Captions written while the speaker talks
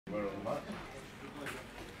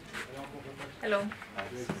Hello.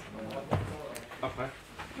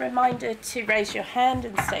 Reminder to raise your hand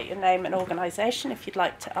and state your name and organisation if you'd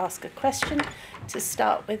like to ask a question. To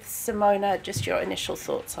start with, Simona, just your initial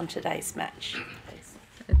thoughts on today's match, please.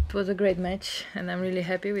 It was a great match and I'm really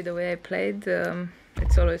happy with the way I played.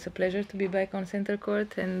 It's always a pleasure to be back on centre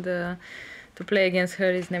court, and to play against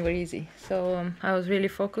her is never easy. So I was really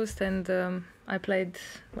focused and I played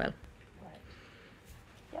well.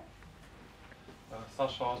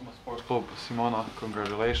 Sasha, Osmo Sport Club. Simona,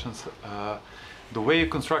 congratulations. The way you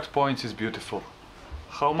construct points is beautiful.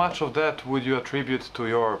 How much of that would you attribute to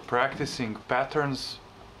your practicing patterns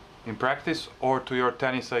in practice, or to your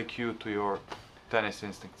tennis IQ, to your tennis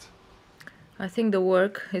instincts? I think the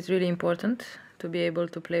work is really important to be able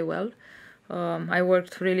to play well. I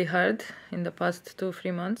worked really hard in the past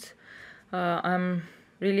 2-3 months. I'm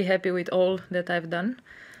really happy with all that I've done,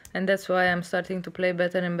 and that's why I'm starting to play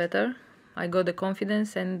better and better. I got the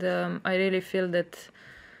confidence, and I really feel that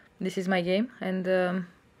this is my game, and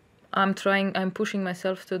I'm pushing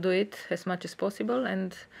myself to do it as much as possible,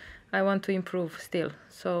 and I want to improve still.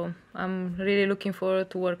 So I'm really looking forward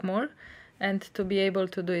to work more and to be able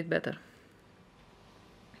to do it better.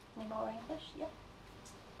 Any more English? Yeah.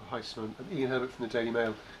 Hi, Simon. I'm Ian Herbert from the Daily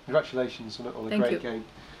Mail. Congratulations on a great game.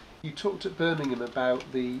 You talked at Birmingham about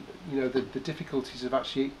the difficulties of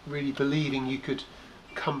actually really believing you could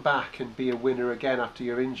come back and be a winner again after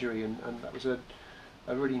your injury, and that was a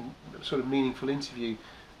really sort of meaningful interview.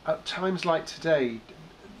 At times like today,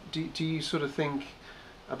 do you sort of think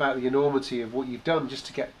about the enormity of what you've done just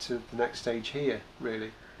to get to the next stage here,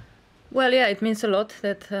 really? Well, yeah, it means a lot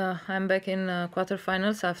that I'm back in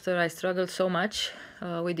quarterfinals after I struggled so much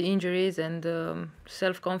with the injuries and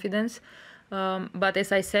self-confidence. But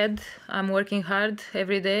as I said, I'm working hard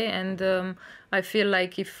every day, and I feel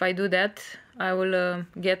like if I do that, I will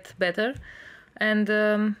get better. And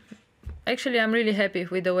actually, I'm really happy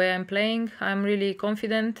with the way I'm playing. I'm really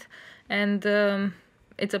confident, and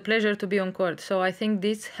it's a pleasure to be on court. So I think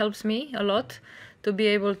this helps me a lot to be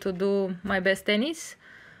able to do my best tennis.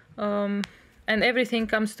 And everything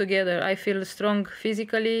comes together. I feel strong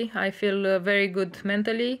physically, I feel very good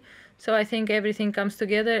mentally. So I think everything comes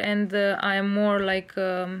together, and I am more like,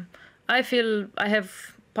 I feel I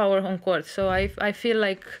have power on court. So I feel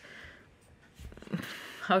like,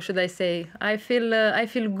 how should I say? I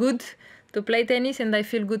feel good to play tennis, and I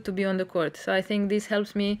feel good to be on the court. So I think this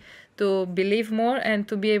helps me to believe more and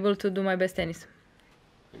to be able to do my best tennis.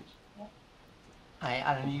 Hi,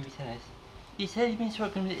 Alan, UB Tennis. You said you've been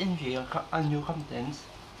struggling with injury and your confidence.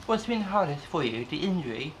 What's been hardest for you, the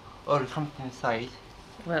injury or the confidence side?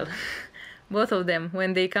 Well, both of them.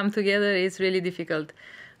 When they come together, it's really difficult.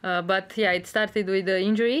 But yeah, it started with the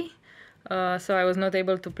injury. So I was not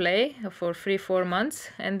able to play for 3-4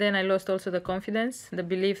 months. And then I lost also the confidence, the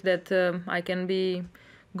belief that I can be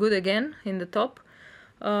good again in the top.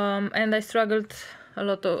 And I struggled a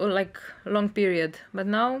lot, like long period. But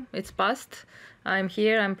now it's past. I'm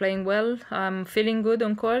here, I'm playing well, I'm feeling good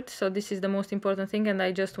on court. So this is the most important thing, and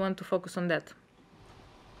I just want to focus on that.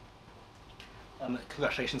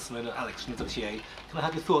 Congratulations, Simona. Alex from the WTA. Can I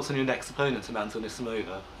have your thoughts on your next opponent, Amanda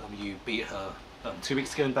Anisimova? You beat her 2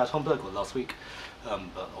 weeks ago in Bad Homburg, or last week,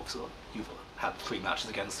 but obviously you've had 3 matches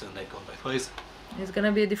against her and they've gone both ways. It's going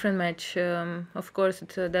to be a different match. Of course,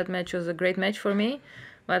 that match was a great match for me,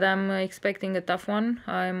 but I'm expecting a tough one.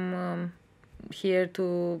 I'm here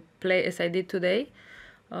to play as I did today,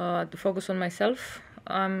 to focus on myself.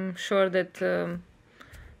 I'm sure that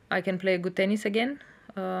I can play good tennis again.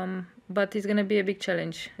 But it's going to be a big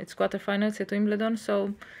challenge. It's quarterfinals at Wimbledon,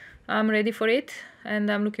 so I'm ready for it,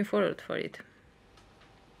 and I'm looking forward for it.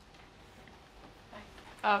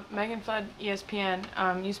 Megan Flood, ESPN.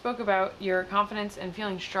 You spoke about your confidence and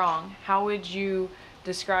feeling strong. How would you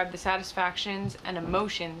describe the satisfactions and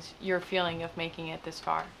emotions you're feeling of making it this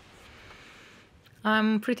far?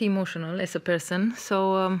 I'm pretty emotional as a person,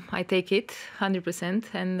 so I take it 100%,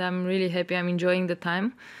 and I'm really happy. I'm enjoying the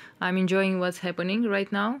time. I'm enjoying what's happening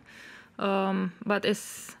right now. But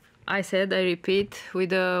as I said, I repeat, with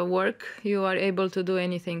the work, you are able to do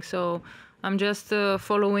anything. So I'm just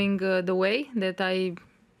following the way that I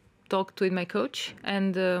talked with my coach,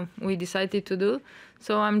 and we decided to do.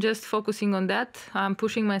 So I'm just focusing on that. I'm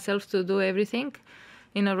pushing myself to do everything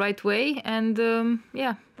in a right way, and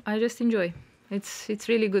yeah, I just enjoy. It's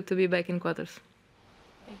really good to be back in quarters.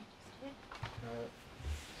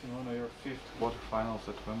 Simona, your 5th quarterfinals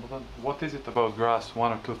at Wimbledon. What is it about grass,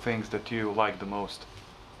 1 or 2 things that you like the most?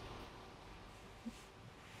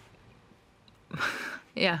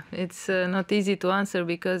 Yeah, it's not easy to answer,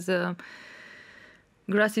 because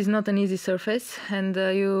grass is not an easy surface, and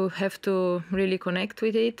you have to really connect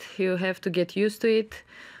with it. You have to get used to it.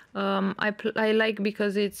 I like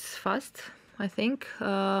because it's fast, I think.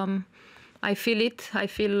 I feel it. I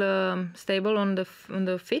feel stable on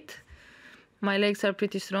the feet. My legs are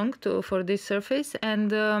pretty strong for this surface,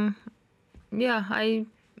 and yeah, I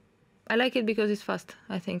like it because it's fast.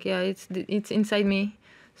 I think, yeah, it's inside me,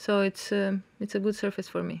 so it's a good surface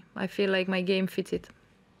for me. I feel like my game fits it.